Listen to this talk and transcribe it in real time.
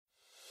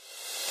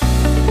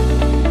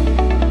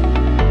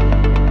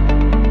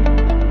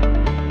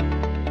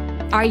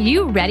Are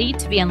you ready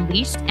to be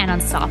unleashed and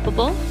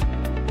unstoppable?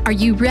 Are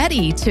you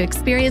ready to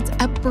experience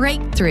a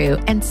breakthrough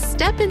and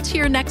step into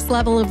your next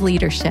level of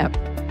leadership?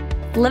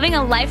 Living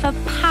a life of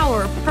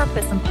power,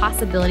 purpose, and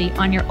possibility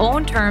on your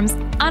own terms,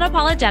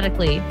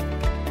 unapologetically.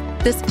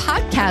 This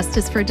podcast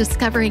is for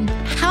discovering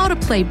how to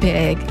play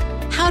big,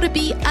 how to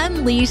be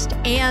unleashed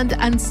and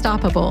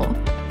unstoppable.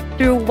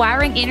 Through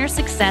wiring inner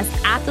success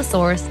at the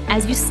source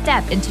as you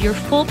step into your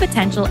full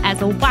potential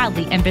as a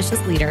wildly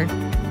ambitious leader.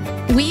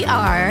 We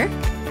are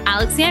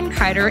Alexanne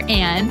Carter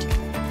and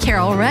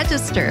Carol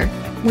Register.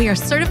 We are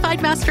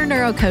certified master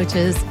neuro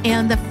coaches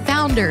and the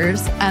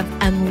founders of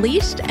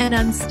Unleashed and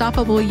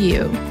Unstoppable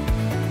You.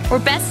 We're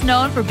best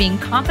known for being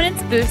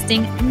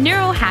confidence-boosting,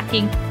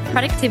 neuro-hacking,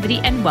 productivity,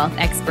 and wealth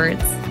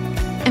experts.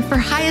 And for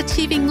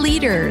high-achieving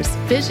leaders,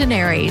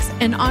 visionaries,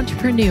 and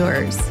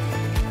entrepreneurs.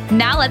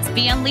 Now let's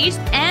be unleashed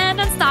and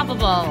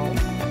unstoppable.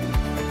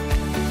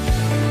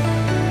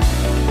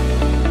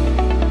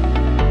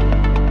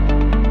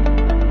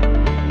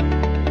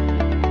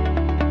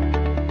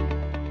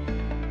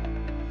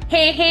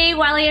 Hey,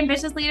 wildly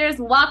ambitious leaders.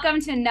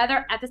 Welcome to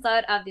another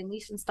episode of the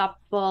Unleashed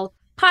Unstoppable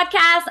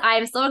podcast.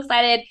 I'm so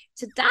excited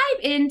to dive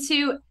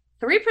into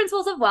 3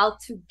 principles of wealth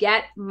to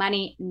get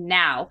money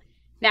now.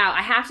 Now,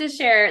 I have to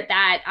share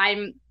that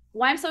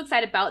why I'm so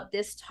excited about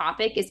this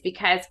topic is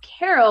because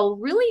Carol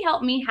really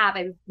helped me have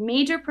a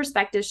major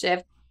perspective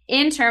shift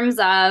in terms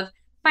of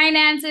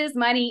finances,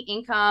 money,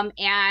 income,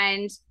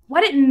 and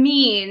what it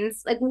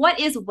means. Like, what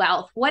is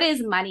wealth? What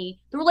is money?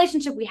 The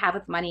relationship we have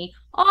with money,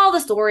 all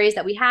the stories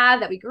that we have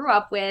that we grew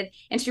up with.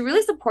 And she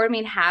really supported me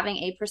in having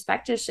a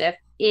perspective shift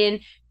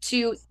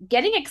into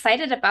getting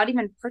excited about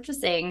even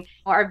purchasing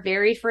our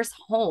very first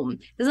home.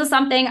 This is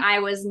something I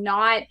was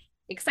not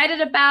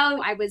excited about.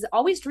 I was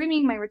always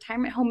dreaming my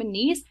retirement home in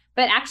Nice,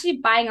 but actually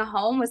buying a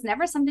home was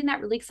never something that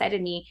really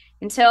excited me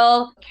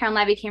until Carol and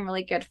I became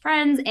really good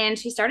friends. And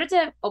she started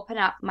to open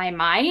up my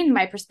mind,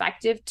 my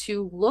perspective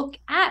to look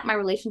at my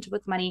relationship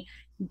with money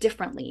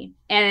differently.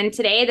 And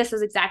today, this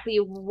is exactly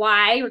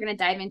why we're going to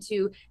dive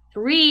into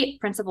 3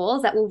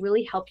 principles that will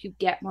really help you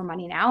get more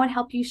money now and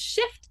help you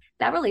shift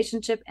that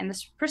relationship and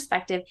this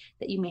perspective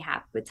that you may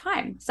have with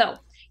time. So,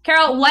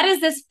 Carol, what is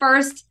this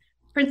first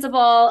principle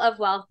of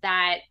wealth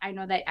that I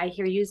know that I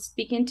hear you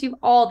speaking to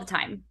all the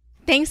time?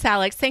 Thanks,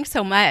 Alex. Thanks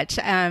so much.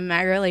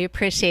 I really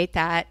appreciate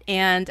that.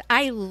 And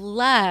I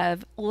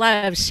love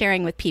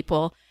sharing with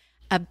people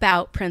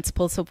about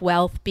principles of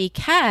wealth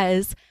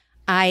because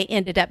I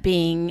ended up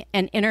being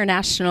an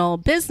international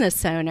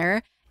business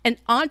owner, an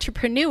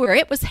entrepreneur.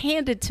 It was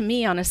handed to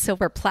me on a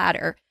silver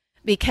platter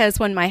because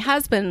when my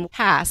husband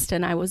passed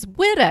and I was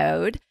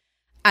widowed,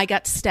 I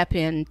got to step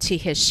into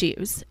his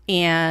shoes.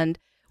 And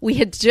we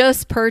had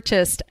just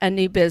purchased a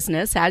new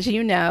business, as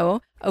you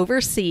know,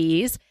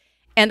 overseas.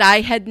 And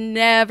I had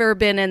never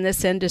been in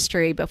this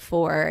industry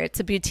before. It's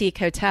a boutique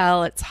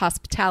hotel. It's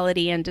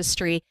hospitality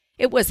industry.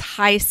 It was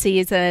high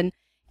season.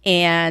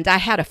 And I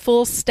had a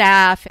full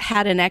staff,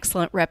 had an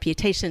excellent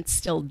reputation,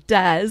 still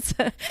does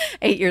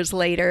 8 years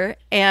later.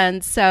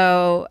 And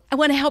so I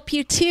want to help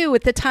you too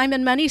with the time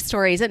and money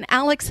stories. And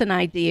Alex and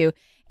I do.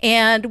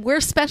 And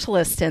we're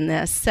specialists in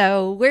this.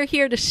 So we're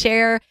here to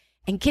share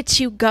and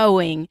get you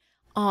going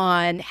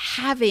on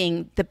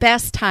having the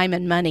best time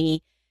and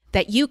money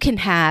that you can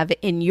have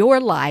in your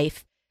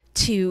life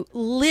to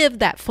live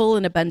that full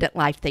and abundant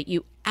life that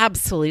you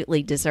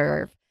absolutely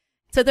deserve.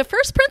 So the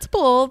first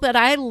principle that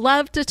I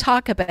love to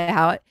talk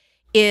about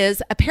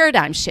is a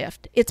paradigm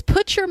shift. It's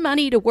put your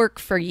money to work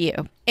for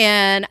you.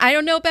 And I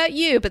don't know about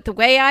you, but the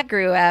way I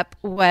grew up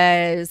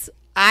was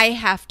I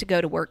have to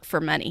go to work for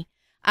money.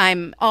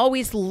 I'm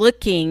always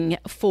looking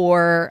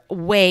for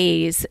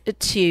ways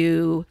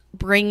to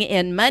bring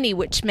in money,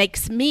 which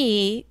makes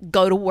me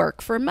go to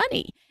work for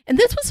money. And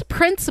this was a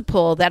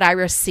principle that I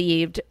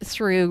received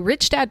through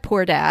Rich Dad,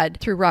 Poor Dad,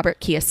 through Robert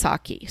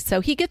Kiyosaki.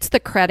 So he gets the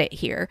credit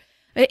here.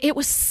 It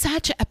was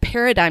such a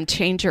paradigm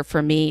changer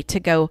for me to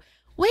go,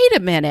 wait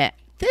a minute,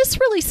 this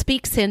really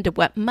speaks into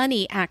what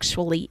money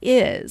actually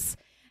is.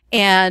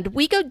 And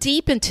we go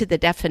deep into the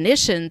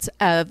definitions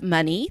of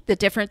money, the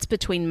difference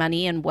between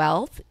money and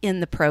wealth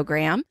in the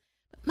program.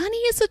 Money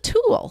is a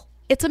tool.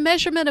 It's a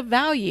measurement of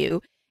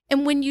value.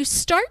 And when you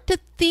start to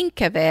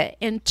think of it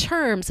in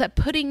terms of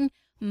putting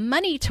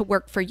money to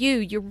work for you,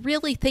 you're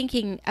really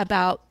thinking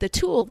about the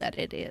tool that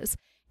it is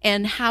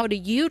and how to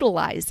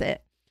utilize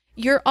it.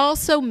 You're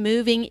also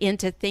moving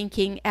into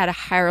thinking at a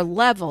higher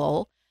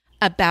level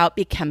about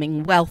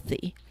becoming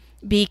wealthy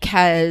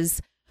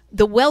because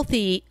the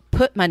wealthy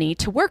put money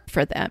to work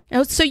for them.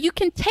 So you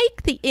can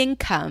take the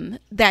income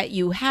that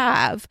you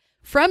have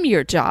from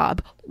your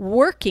job,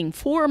 working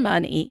for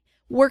money,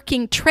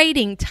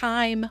 trading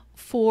time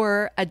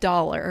for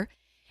 $1,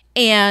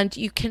 and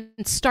you can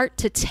start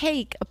to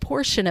take a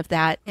portion of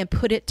that and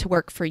put it to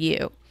work for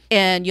you.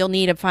 And you'll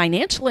need a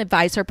financial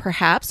advisor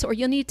perhaps, or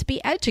you'll need to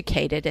be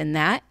educated in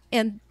that.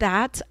 And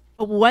that's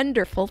a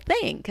wonderful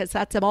thing because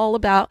that's all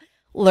about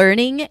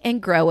learning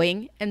and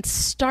growing and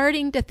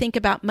starting to think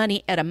about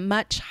money at a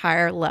much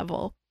higher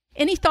level.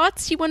 Any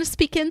thoughts you want to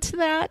speak into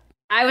that?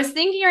 I was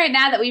thinking right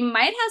now that we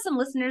might have some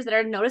listeners that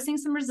are noticing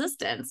some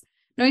resistance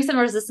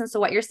to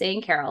what you're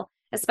saying, Carol,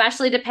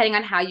 especially depending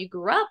on how you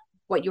grew up,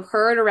 what you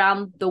heard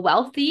around the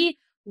wealthy,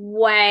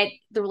 what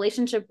the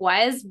relationship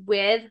was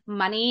with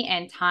money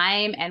and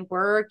time and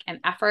work and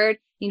effort.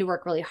 You need to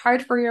work really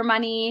hard for your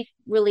money,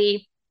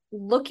 really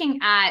looking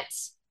at,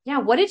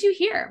 what did you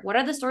hear? What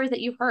are the stories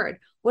that you heard?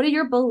 What are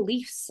your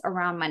beliefs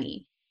around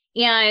money?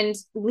 And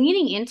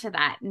leaning into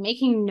that,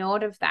 making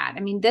note of that.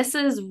 I mean, this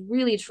is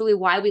really, truly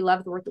why we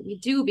love the work that we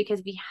do,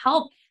 because we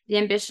help the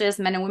ambitious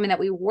men and women that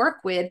we work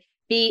with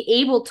be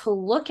able to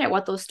look at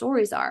what those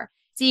stories are.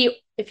 See,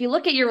 if you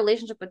look at your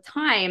relationship with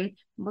time,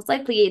 most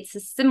likely it's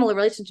a similar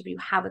relationship you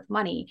have with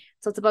money.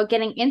 So it's about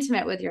getting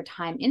intimate with your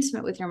time,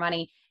 intimate with your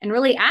money, and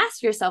really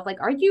ask yourself,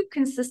 like, are you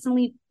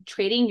consistently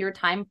trading your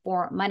time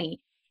for money?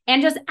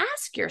 And just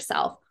ask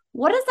yourself,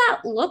 what does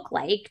that look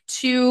like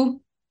to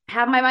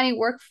have my money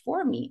work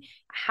for me?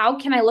 How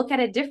can I look at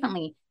it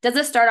differently? Does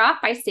it start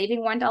off by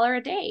saving $1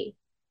 a day?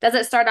 Does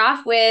it start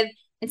off with,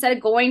 instead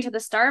of going to the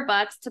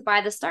Starbucks to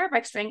buy the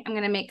Starbucks drink, I'm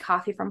going to make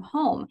coffee from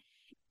home?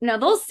 Now,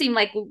 those seem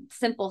like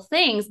simple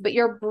things, but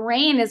your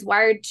brain is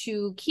wired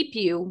to keep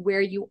you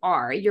where you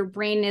are. Your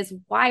brain is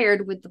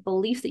wired with the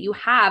beliefs that you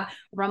have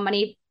around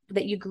money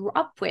that you grew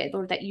up with,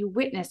 or that you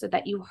witnessed, or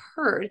that you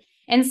heard.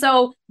 And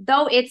so,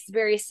 though it's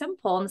very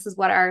simple, and this is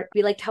what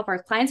we like to help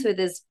our clients with,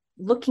 is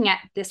looking at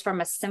this from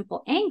a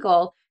simple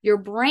angle, your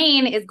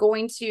brain is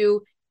going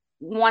to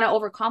want to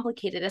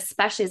overcomplicate it,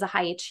 especially as a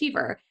high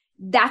achiever.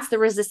 That's the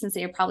resistance that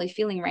you're probably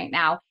feeling right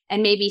now.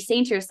 And maybe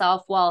saying to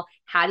yourself, well,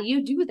 how do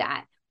you do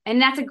that? And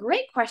that's a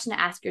great question to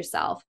ask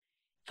yourself.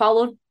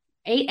 Follow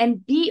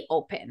and be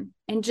open,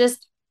 and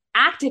just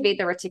activate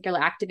the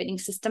reticular activating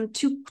system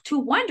to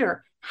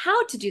wonder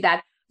how to do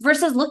that,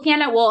 versus looking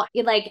at it, well,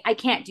 like, I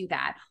can't do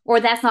that, or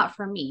that's not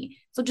for me.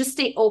 So just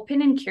stay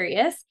open and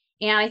curious.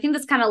 And I think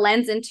this kind of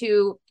lends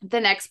into the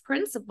next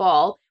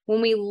principle.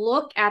 When we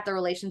look at the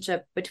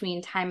relationship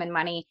between time and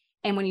money,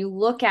 and when you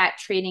look at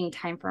trading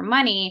time for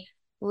money,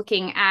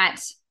 looking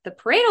at the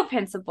Pareto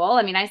principle,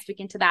 I mean, I speak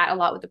into that a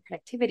lot with the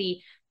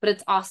productivity, but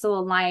it's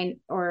also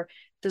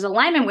there's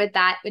alignment with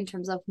that in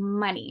terms of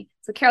money.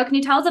 So Carol, can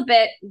you tell us a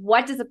bit,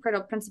 what does the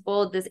Pareto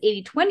principle, this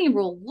 80-20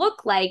 rule,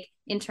 look like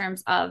in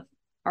terms of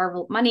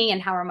our money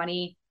and how our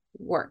money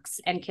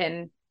works and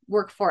can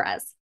work for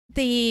us?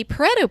 The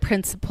Pareto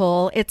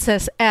principle, it's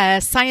a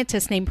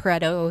scientist named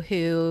Pareto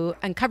who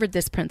uncovered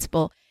this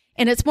principle,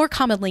 and it's more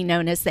commonly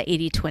known as the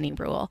 80-20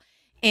 rule.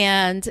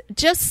 And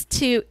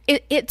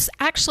it's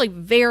actually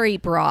very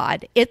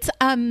broad. It's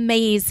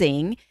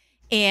amazing.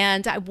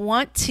 And I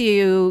want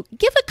to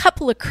give a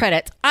couple of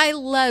credits. I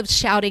love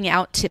shouting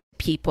out to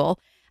people.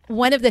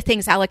 One of the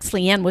things Alex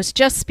Leanne was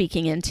just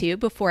speaking into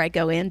before I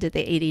go into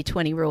the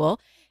 80-20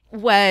 rule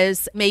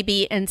was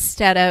maybe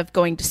instead of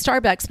going to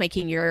Starbucks,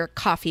 making your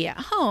coffee at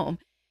home.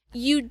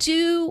 You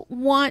do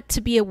want to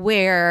be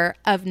aware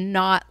of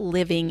not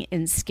living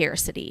in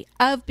scarcity,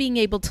 of being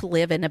able to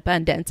live in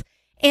abundance.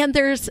 And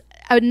there's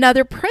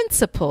another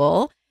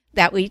principle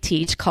that we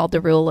teach called the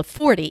Rule of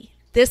 40.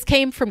 This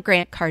came from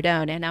Grant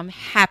Cardone, and I'm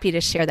happy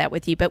to share that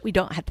with you, but we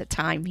don't have the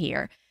time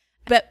here.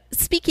 But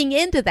speaking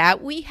into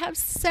that, we have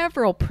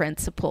several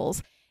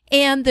principles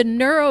and the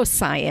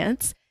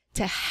neuroscience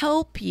to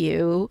help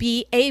you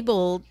be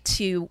able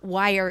to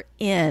wire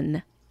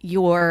in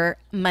your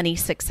money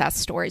success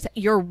stories,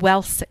 your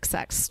wealth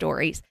success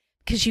stories,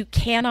 because you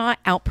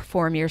cannot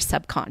outperform your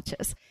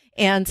subconscious.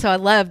 And so I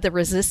love the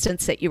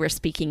resistance that you were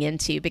speaking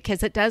into,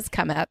 because it does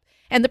come up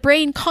and the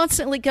brain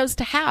constantly goes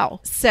to how.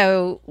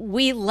 So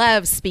we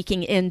love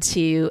speaking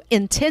into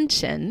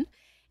intention.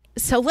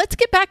 So let's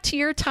get back to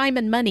your time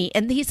and money.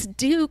 And these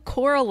do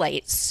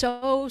correlate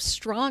so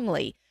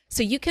strongly.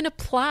 So you can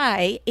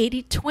apply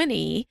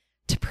 80-20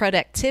 to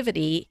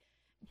productivity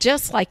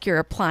just like you're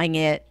applying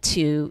it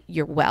to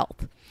your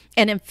wealth.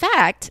 And in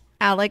fact,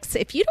 Alex,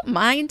 if you don't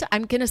mind,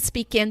 I'm going to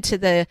speak into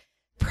the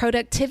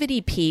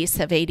productivity piece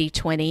of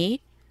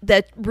 80-20.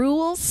 The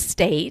rule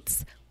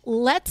states,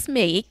 let's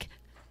make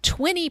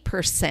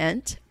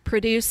 20%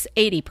 produce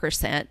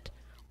 80%,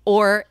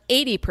 or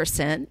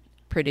 80%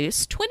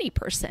 produce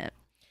 20%.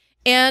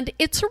 And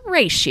it's a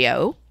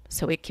ratio,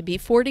 so it could be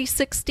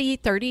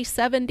 40-60,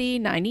 30-70,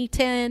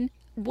 90-10.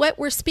 What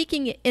we're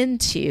speaking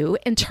into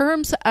in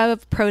terms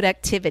of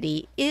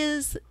productivity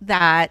is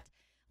that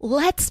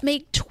let's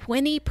make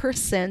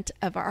 20%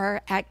 of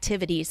our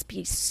activities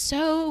be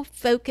so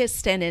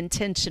focused and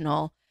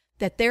intentional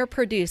that they're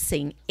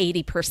producing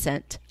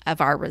 80% of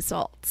our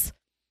results.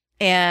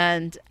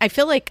 And I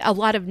feel like a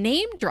lot of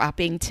name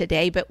dropping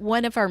today, but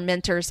one of our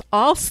mentors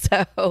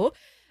also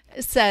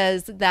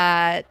says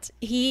that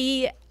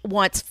he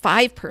wants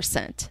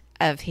 5%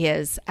 of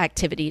his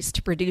activities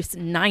to produce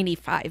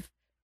 95%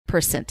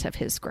 of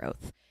his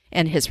growth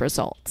and his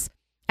results.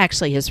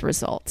 Actually, his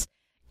results.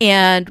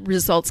 And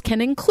results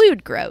can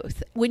include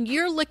growth. When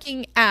you're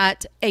looking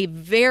at a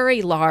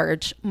very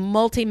large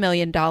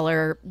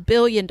multi-million-dollar,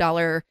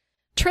 billion-dollar,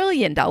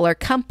 trillion-dollar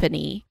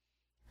company,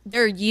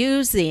 they're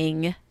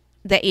using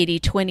the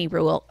 80-20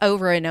 rule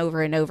over and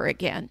over and over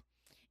again.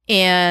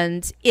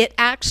 And it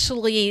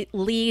actually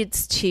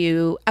leads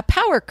to a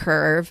power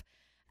curve,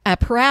 a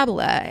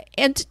parabola.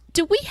 And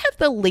do we have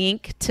the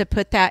link to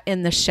put that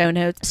in the show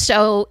notes?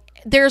 So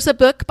there's a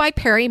book by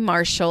Perry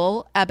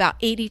Marshall about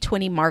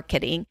 80/20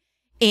 marketing.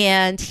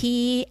 And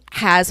he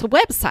has a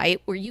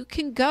website where you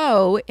can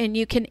go and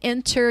you can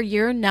enter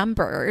your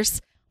numbers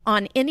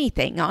on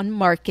anything, on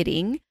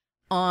marketing,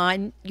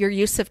 on your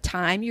use of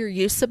time, your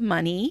use of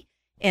money,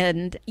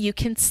 and you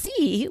can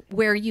see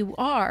where you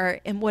are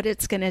and what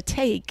it's going to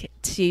take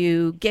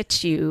to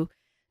get you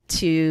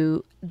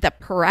to the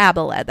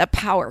parabola, the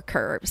power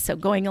curve. So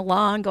going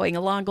along,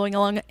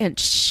 and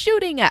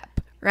shooting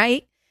up,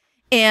 right?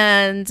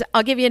 And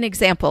I'll give you an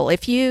example.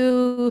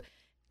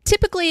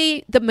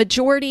 Typically, the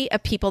majority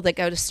of people that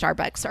go to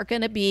Starbucks are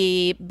going to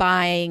be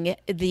buying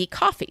the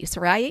coffees,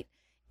 right?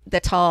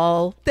 The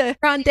tall, the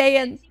grande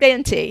and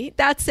venti.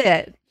 That's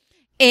it.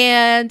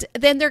 And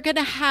then they're going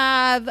to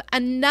have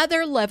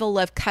another level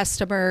of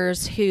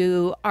customers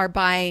who are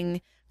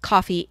buying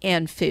coffee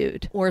and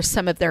food or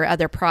some of their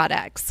other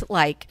products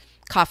like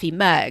coffee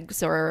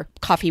mugs or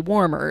coffee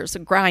warmers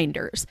and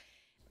grinders.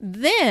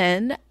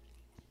 Then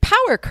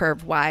power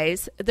curve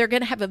wise, they're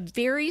going to have a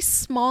very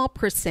small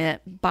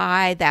percent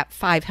buy that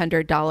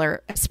 $500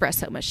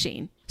 espresso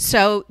machine.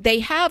 So they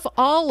have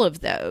all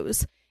of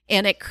those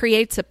and it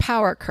creates a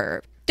power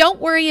curve. Don't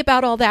worry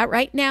about all that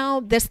right now.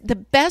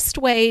 The best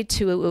way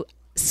to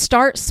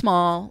start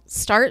small,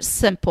 start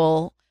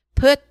simple,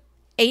 put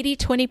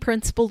 80/20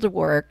 principle to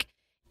work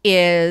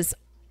is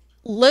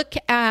look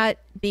at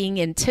being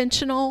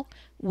intentional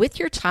with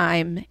your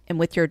time and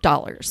with your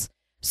dollars.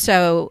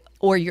 So,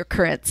 or your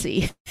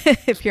currency,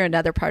 if you're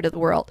another part of the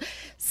world.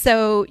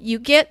 So you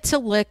get to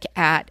look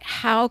at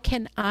how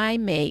can I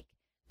make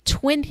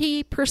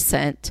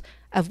 20%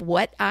 of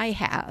what I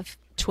have,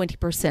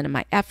 20% of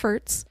my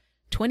efforts,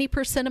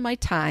 20% of my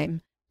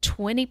time,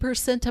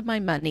 20% of my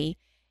money,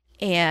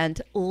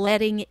 and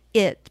letting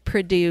it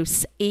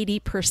produce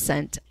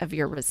 80% of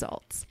your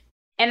results.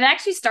 And it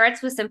actually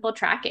starts with simple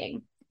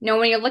tracking.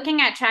 When you're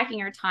looking at tracking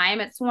your time,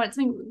 it's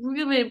something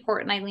really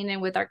important I lean in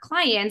with our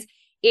clients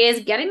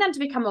is getting them to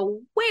become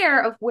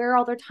aware of where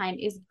all their time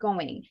is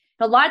going.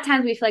 A lot of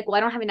times we feel like, well, I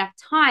don't have enough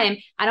time.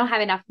 I don't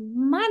have enough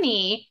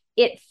money.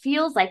 It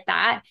feels like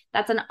that.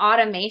 That's an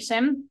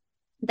automation.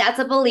 That's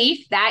a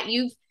belief that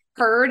you've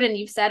heard and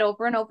you've said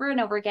over and over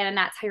and over again, and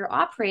that's how you're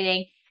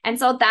operating. And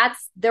so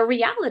that's the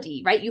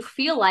reality, right? You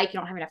feel like you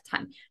don't have enough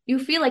time. You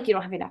feel like you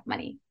don't have enough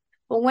money.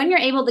 But when you're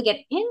able to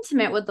get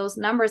intimate with those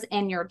numbers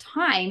and your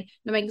time,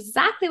 know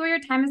exactly where your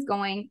time is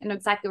going and know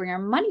exactly where your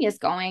money is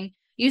going,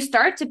 you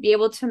start to be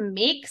able to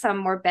make some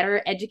more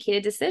better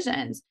educated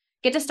decisions.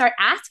 Get to start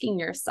asking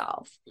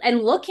yourself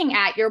and looking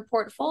at your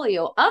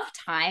portfolio of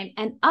time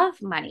and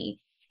of money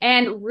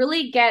and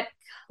really get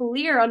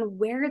clear on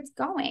where it's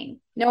going.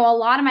 A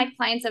lot of my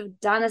clients have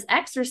done this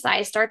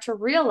exercise, start to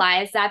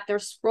realize that they're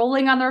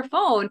scrolling on their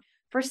phone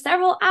for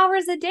several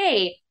hours a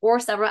day or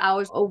several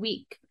hours a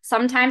week.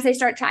 Sometimes they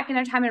start tracking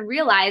their time and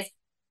realize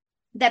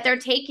that they're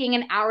taking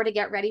an hour to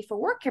get ready for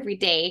work every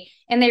day.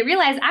 And they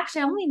realize,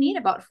 actually, I only need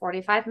about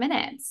 45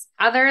 minutes.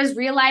 Others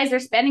realize they're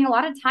spending a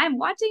lot of time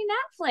watching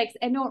Netflix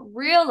and don't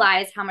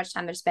realize how much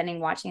time they're spending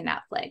watching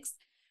Netflix.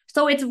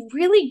 So it's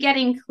really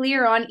getting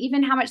clear on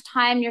even how much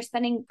time you're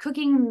spending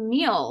cooking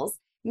meals,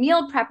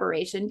 meal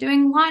preparation,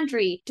 doing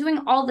laundry,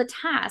 doing all the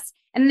tasks.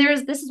 And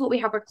this is what we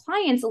have our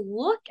clients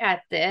look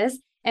at this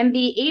and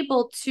be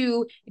able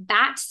to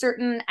batch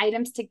certain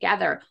items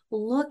together,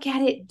 look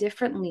at it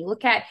differently,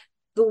 look at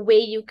the way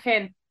you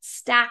can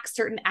stack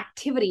certain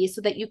activities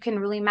so that you can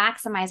really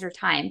maximize your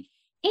time.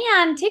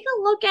 And take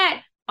a look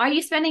at, are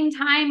you spending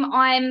time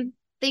on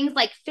things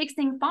like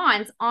fixing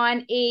fonts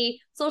on a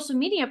social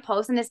media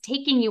post and it's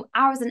taking you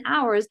hours and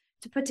hours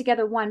to put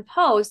together one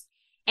post?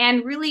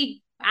 And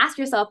really ask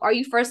yourself, are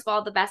you first of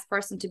all the best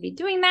person to be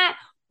doing that?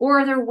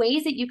 Or are there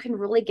ways that you can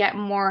really get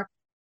more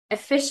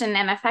efficient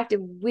and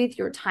effective with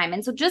your time?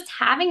 And so just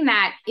having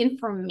that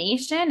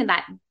information and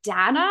that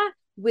data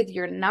with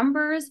your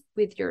numbers,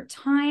 with your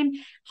time,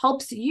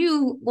 helps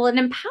you, it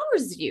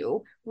empowers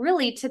you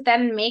really to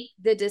then make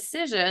the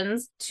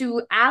decisions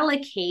to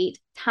allocate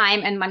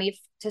time and money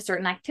to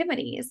certain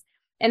activities.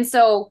 And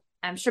so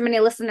I'm sure many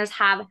listeners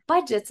have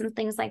budgets and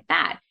things like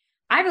that.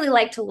 I really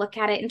like to look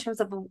at it in terms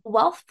of a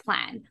wealth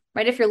plan,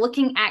 right? If you're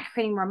looking at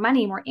creating more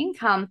money, more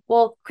income,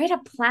 well, create a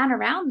plan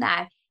around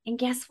that. And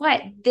guess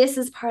what? This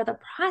is part of the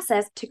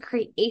process to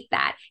create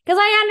that. Because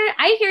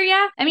I hear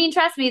you. I mean,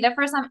 trust me, the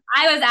first time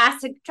I was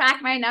asked to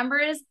track my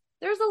numbers,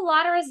 there's a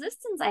lot of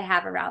resistance I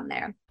have around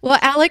there. Well,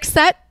 Alex,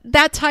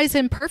 that ties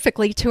in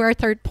perfectly to our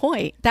third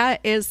point.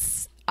 That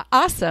is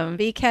awesome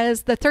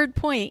because the third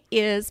point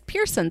is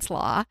Pearson's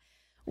Law,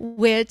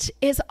 which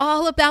is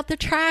all about the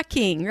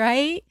tracking,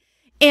 right?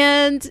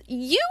 And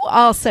you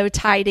also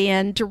tied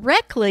in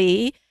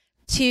directly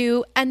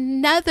to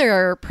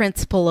another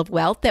principle of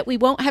wealth that we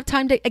won't have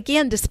time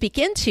to speak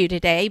into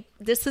today.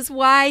 This is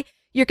why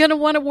you're going to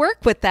want to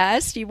work with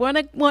us. You want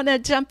to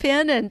jump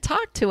in and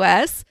talk to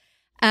us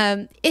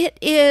It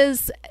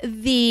is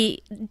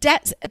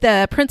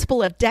the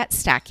principle of debt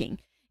stacking.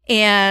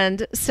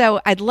 And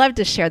so I'd love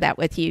to share that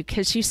with you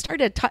because you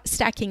started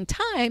stacking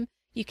time.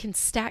 You can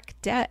stack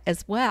debt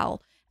as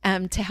well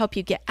to help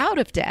you get out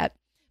of debt.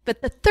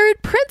 But the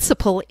third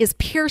principle is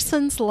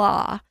Pearson's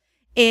Law.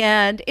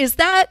 And is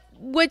that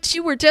what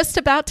you were just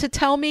about to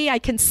tell me? I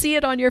can see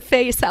it on your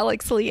face,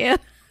 Alex Leanne.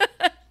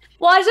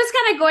 Well, I was just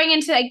kind of going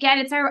into, again,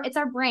 it's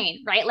our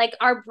brain, right? Like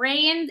our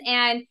brains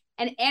and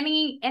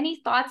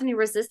any thoughts, any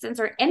resistance,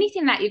 or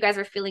anything that you guys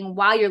are feeling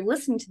while you're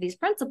listening to these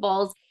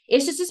principles,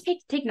 is just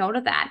take note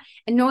of that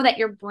and know that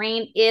your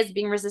brain is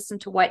being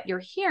resistant to what you're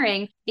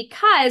hearing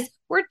because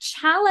we're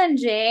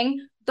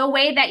challenging the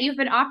way that you've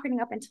been operating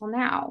up until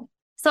now.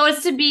 So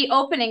it's to be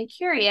open and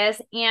curious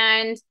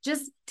and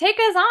just take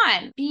us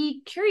on.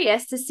 Be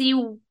curious to see.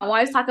 I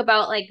always talk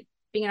about like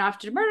being an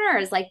entrepreneur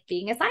is like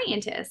being a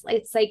scientist.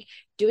 It's like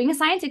doing a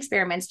science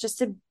experiments just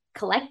to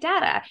collect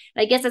data.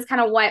 And I guess that's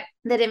kind of what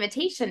that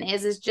invitation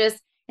is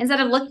just instead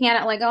of looking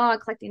at it like, oh,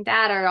 collecting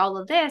data or all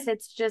of this,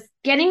 it's just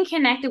getting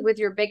connected with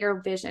your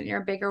bigger vision,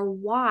 your bigger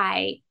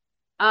why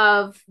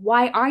of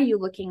why are you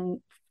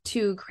looking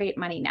to create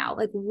money now?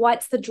 Like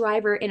what's the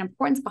driver and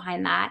importance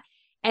behind that?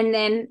 And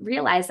then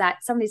realize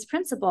that some of these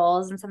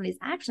principles and some of these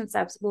action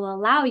steps will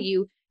allow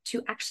you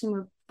to actually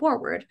move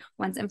forward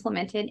once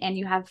implemented and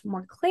you have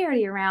more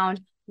clarity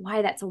around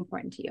why that's so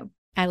important to you.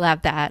 I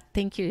love that.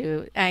 Thank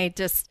you.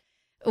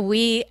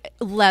 We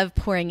love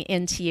pouring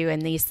into you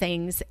in these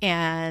things.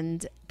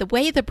 And the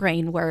way the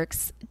brain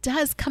works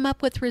does come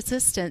up with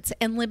resistance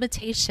and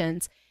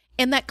limitations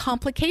and that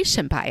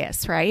complication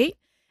bias, right?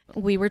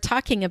 We were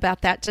talking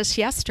about that just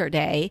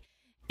yesterday.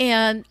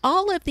 And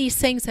all of these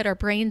things that our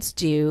brains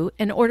do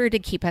in order to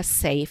keep us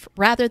safe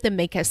rather than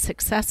make us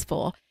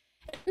successful.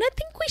 And I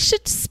think we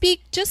should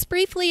speak just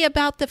briefly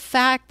about the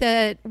fact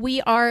that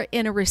we are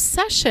in a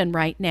recession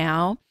right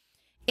now.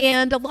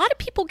 And a lot of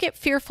people get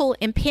fearful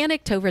and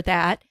panicked over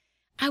that.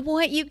 I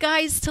want you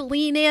guys to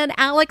lean in.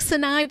 Alex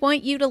and I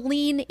want you to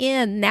lean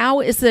in.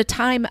 Now is the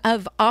time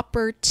of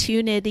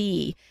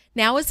opportunity.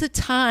 Now is the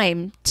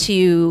time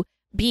to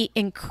be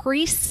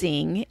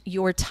increasing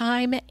your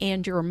time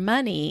and your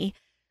money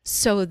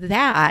so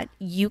that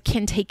you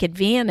can take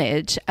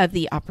advantage of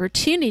the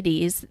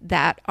opportunities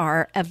that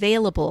are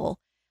available.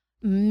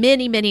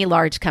 Many, many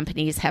large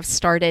companies have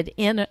started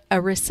in a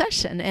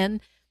recession,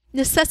 and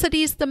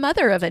necessity is the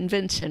mother of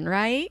invention,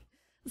 right?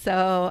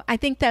 So I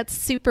think that's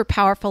super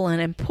powerful and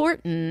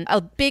important.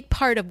 A big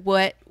part of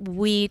what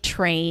we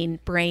train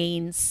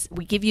brains,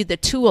 we give you the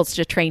tools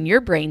to train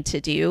your brain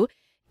to do,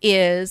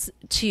 is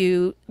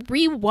to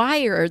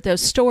rewire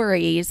those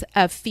stories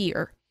of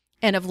fear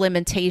and of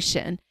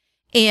limitation.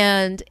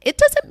 And it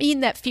doesn't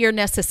mean that fear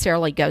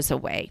necessarily goes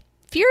away.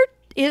 Fear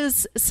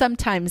is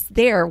sometimes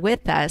there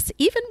with us,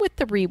 even with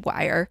the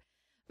rewire,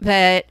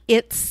 but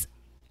it's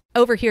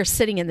over here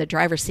sitting in the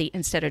driver's seat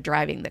instead of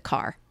driving the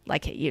car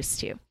like it used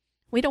to.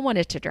 We don't want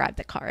it to drive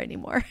the car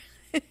anymore.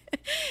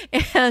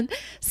 And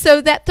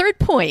so that third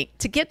point,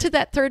 to get to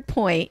that third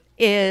point,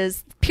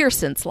 is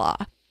Pearson's Law.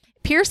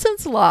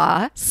 Pearson's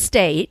Law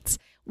states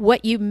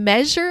what you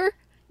measure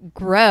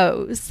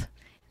grows.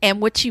 And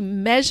what you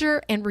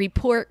measure and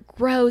report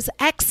grows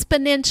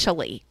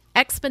exponentially.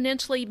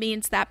 Exponentially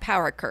means that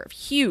power curve,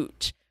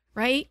 huge,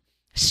 right?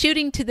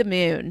 Shooting to the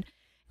moon.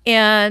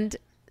 And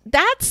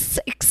that's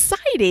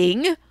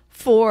exciting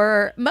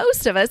for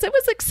most of us. It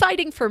was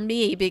exciting for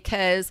me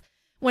because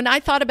when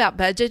I thought about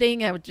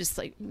budgeting, I was just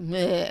like,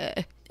 meh.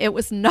 It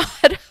was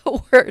not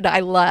a word I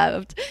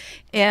loved.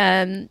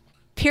 And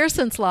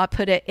Pearson's Law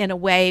put it in a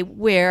way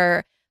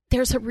where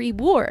there's a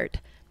reward.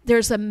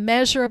 There's a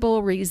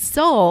measurable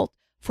result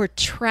for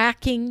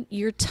tracking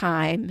your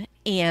time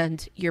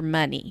and your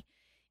money.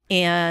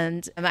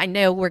 And I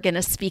know we're going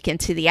to speak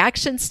into the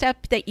action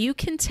step that you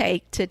can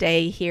take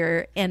today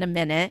here in a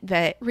minute.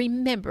 But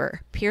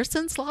remember,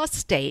 Pearson's Law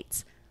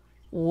states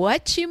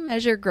what you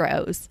measure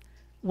grows,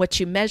 what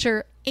you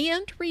measure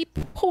and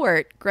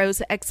report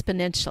grows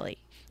exponentially.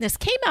 This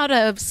came out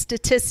of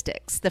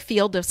statistics, the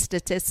field of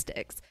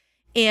statistics.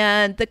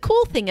 And the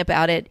cool thing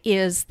about it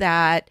is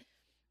that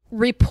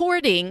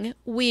reporting,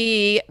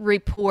 we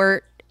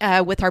report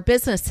with our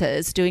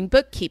businesses, doing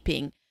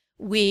bookkeeping.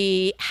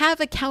 We have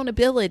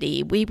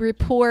accountability. We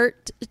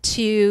report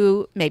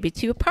to maybe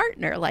to a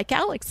partner like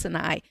Alex and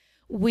I.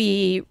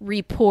 We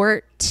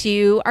report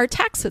to our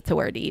tax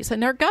authorities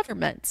and our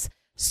governments.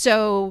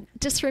 So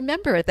just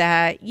remember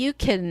that you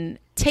can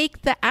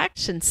take the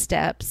action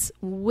steps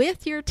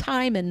with your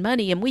time and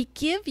money, and we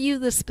give you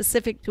the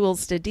specific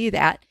tools to do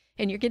that.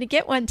 And you're going to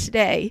get one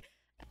today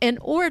in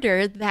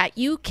order that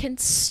you can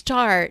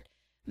start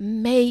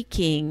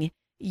making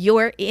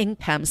your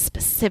income,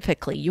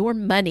 specifically your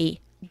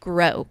money,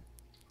 grow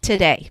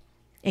today.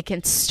 It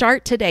can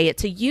start today.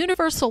 It's a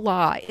universal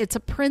law. It's a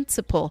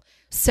principle.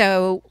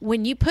 So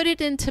when you put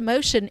it into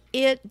motion,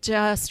 it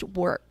just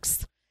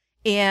works.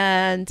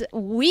 And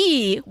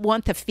we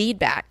want the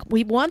feedback.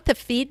 We want the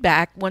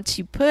feedback once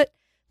you put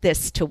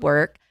this to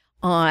work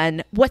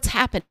on what's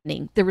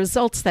happening, the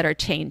results that are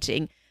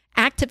changing.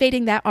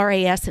 activating that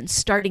RAS and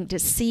starting to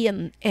see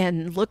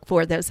and look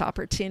for those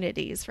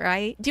opportunities,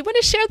 right? Do you want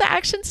to share the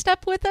action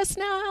step with us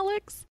now,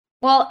 Alex?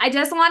 Well, I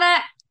just want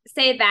to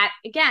say that,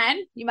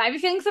 again, you might be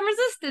feeling some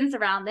resistance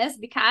around this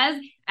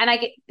and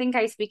I think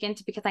I speak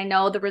into because I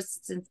know the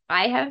resistance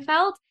I have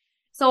felt.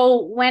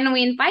 So when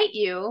we invite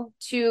you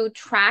to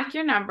track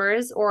your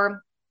numbers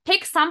or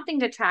pick something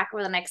to track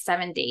over the next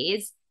 7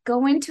 days,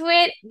 go into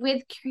it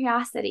with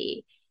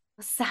curiosity.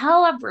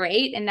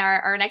 Celebrate. In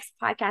our next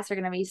podcast, we're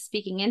going to be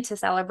speaking into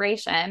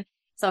celebration.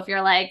 So if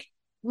you're like,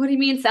 what do you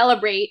mean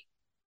celebrate?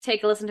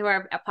 Take a listen to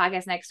our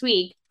podcast next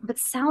week. But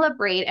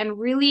celebrate and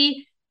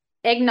really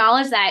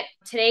acknowledge that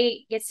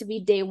today gets to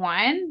be day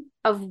one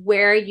of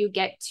where you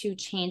get to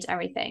change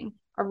everything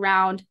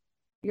around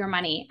your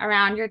money,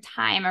 around your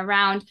time,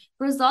 around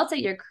results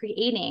that you're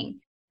creating.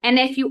 And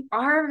if you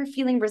are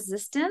feeling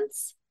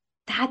resistance,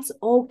 that's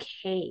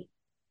okay.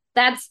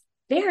 That's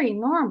very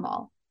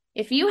normal.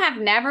 If you have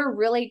never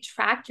really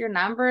tracked your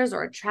numbers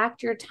or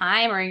tracked your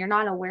time, or you're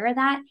not aware of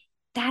that,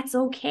 that's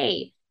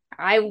okay.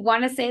 I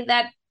want to say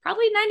that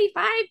probably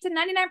 95 to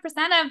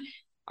 99% of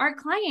our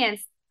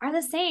clients are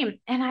the same.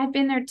 And I've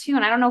been there too.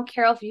 And I don't know,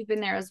 Carol, if you've been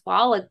there as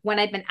well, like when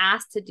I've been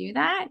asked to do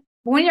that.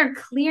 But when you're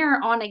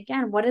clear on,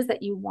 again, what is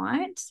that you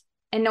want,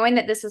 and knowing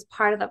that this is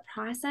part of the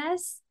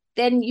process,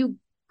 then you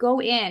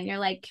go in, you're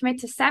like, commit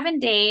to 7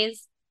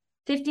 days,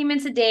 50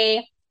 minutes a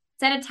day,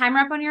 set a timer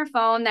up on your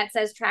phone that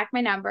says track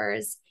my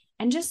numbers.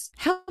 And just,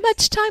 how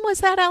much time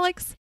was that,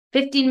 Alex?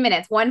 15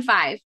 minutes,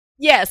 1-5.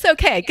 Yes.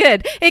 Okay,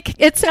 good.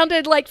 It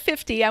sounded like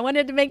 50. I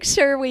wanted to make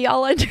sure we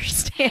all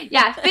understand.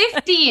 Yeah,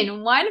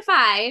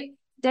 1-5,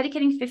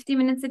 dedicating 50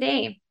 minutes a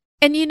day.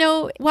 And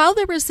while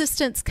the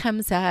resistance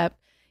comes up,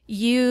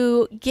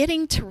 you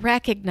getting to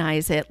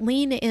recognize it,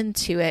 lean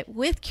into it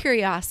with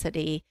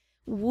curiosity,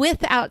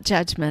 without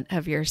judgment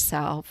of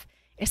yourself,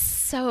 is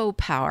so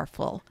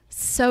powerful.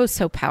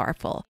 So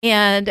powerful.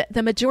 And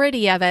the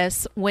majority of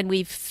us, when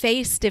we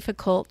face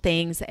difficult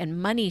things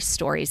and money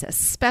stories,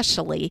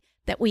 especially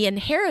that we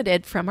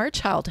inherited from our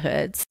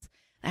childhoods,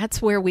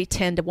 that's where we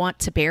tend to want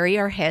to bury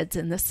our heads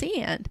in the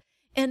sand.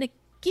 And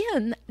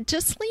again,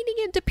 just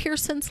leaning into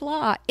Pearson's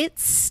Law, it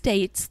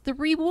states the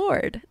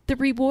reward. The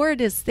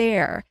reward is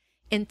there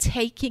in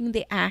taking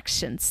the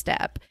action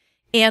step.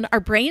 And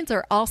our brains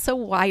are also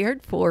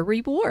wired for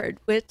reward,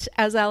 which,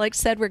 as Alex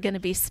said, we're going to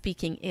be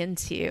speaking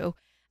into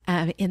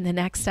in the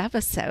next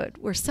episode.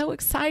 We're so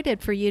excited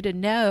for you to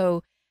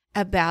know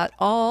about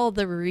all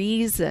the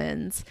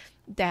reasons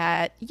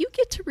that you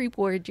get to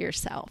reward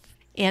yourself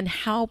and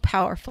how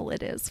powerful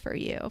it is for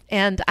you.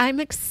 And I'm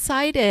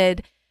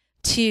excited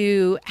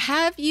to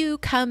have you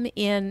come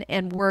in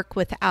and work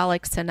with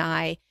Alex and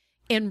I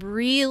and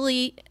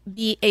really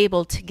be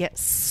able to get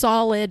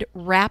solid,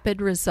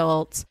 rapid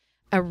results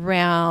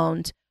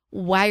around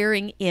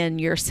wiring in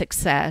your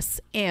success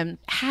and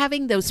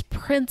having those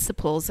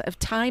principles of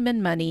time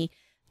and money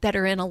that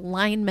are in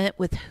alignment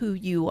with who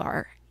you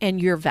are and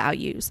your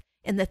values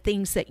and the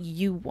things that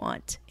you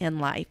want in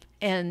life.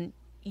 And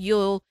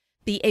you'll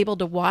be able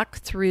to walk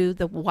through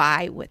the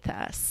why with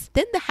us.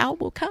 Then the how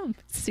will come.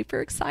 Super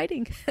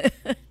exciting.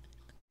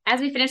 As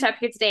we finish up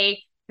here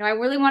today, I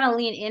really want to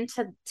lean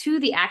into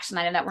the action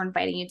item that we're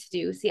inviting you to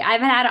do. See,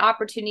 I've had an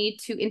opportunity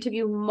to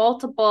interview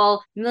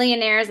multiple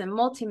millionaires and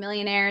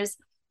multimillionaires.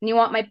 And you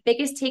want my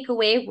biggest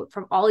takeaway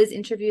from all these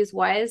interviews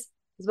is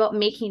about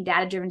making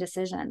data-driven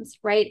decisions,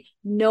 right?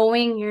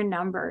 Knowing your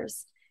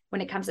numbers when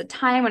it comes to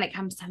time, when it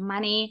comes to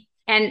money.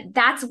 And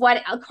that's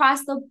what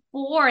across the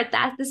board,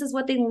 this is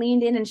what they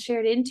leaned in and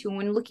shared into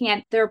when looking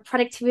at their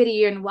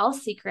productivity and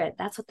wealth secret.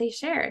 That's what they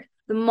shared.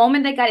 The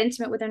moment they got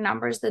intimate with their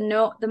numbers, the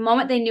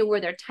moment they knew where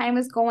their time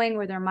was going,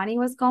 where their money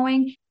was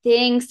going,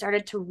 things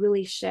started to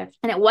really shift.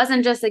 And it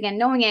wasn't just, again,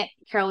 knowing it,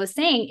 Carol was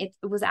saying, it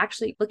was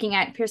actually looking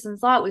at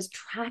Pearson's Law, it was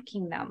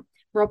tracking them,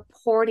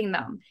 reporting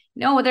them.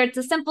 Whether it's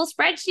a simple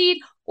spreadsheet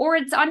or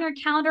it's on your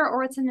calendar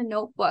or it's in a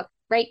notebook,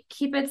 right?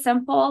 Keep it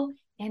simple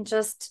and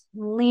just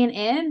lean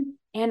in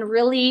and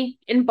really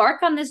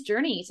embark on this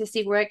journey to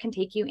see where it can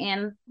take you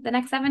in the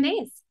next 7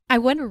 days. I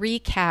want to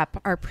recap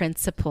our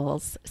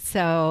principles.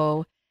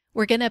 So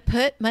we're going to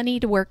put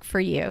money to work for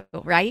you,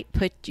 right?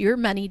 Put your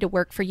money to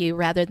work for you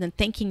rather than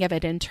thinking of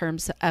it in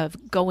terms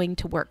of going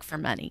to work for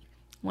money.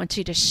 I want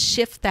you to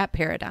shift that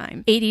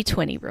paradigm.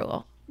 80-20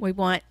 rule. We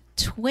want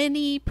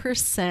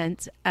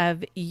 20%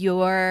 of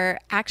your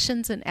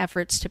actions and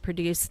efforts to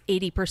produce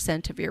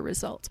 80% of your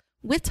results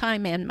with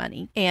time and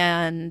money.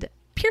 And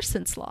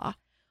Pearson's Law,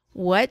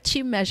 what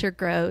you measure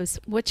grows,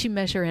 what you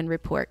measure and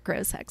report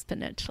grows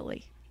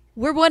exponentially.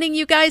 We're wanting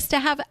you guys to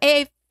have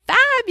a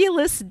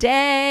fabulous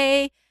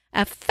day,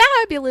 a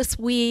fabulous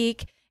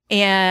week,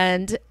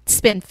 and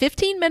spend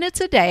 15 minutes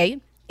a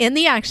day in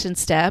the action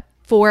step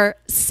for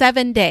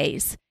 7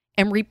 days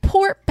and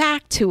report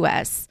back to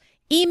us.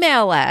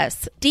 Email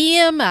us,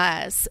 DM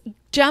us,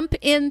 jump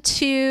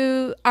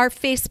into our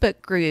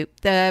Facebook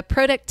group, the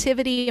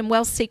Productivity and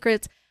Wealth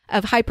Secrets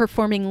of High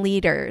Performing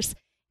Leaders,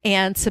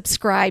 and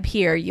subscribe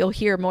here. You'll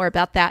hear more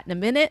about that in a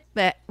minute,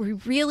 but we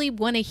really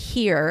want to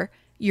hear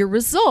your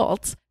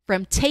results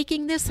from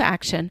taking this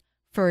action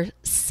for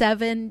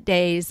 7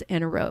 days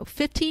in a row,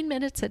 15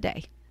 minutes a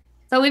day.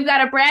 So we've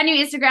got a brand new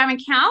Instagram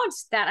account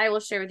that I will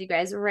share with you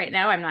guys right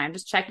now. I'm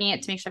just checking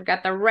it to make sure I've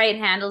got the right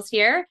handles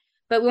here.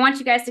 But we want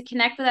you guys to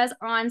connect with us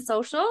on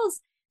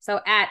socials.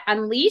 So at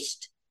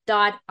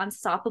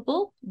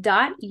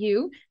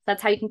unleashed.unstoppable.you.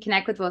 That's how you can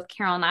connect with both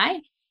Carol and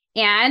I.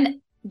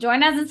 And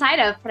join us inside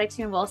of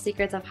Productivity and Wealth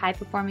Secrets of High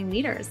Performing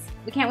Leaders.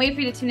 We can't wait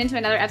for you to tune into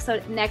another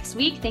episode next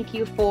week. Thank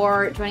you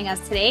for joining us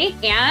today.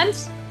 And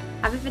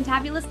have a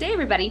fantabulous day,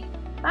 everybody.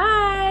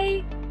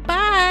 Bye.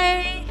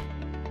 Bye.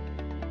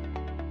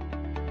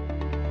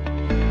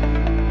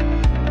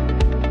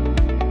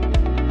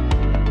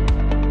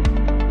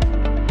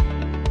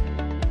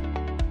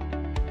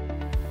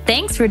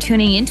 Thanks for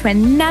tuning in to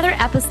another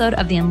episode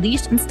of the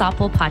Unleashed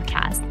Unstoppable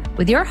podcast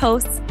with your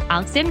hosts,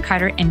 Alexandra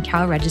Carter and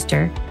Carol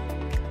Register.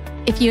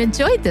 If you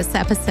enjoyed this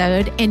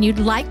episode and you'd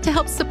like to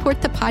help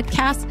support the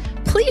podcast,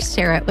 please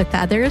share it with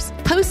others,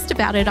 post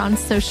about it on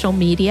social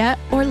media,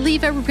 or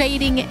leave a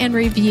rating and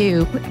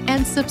review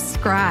and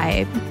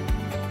subscribe.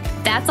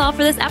 That's all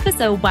for this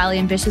episode, Wildly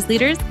Ambitious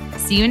Leaders.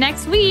 See you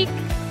next week.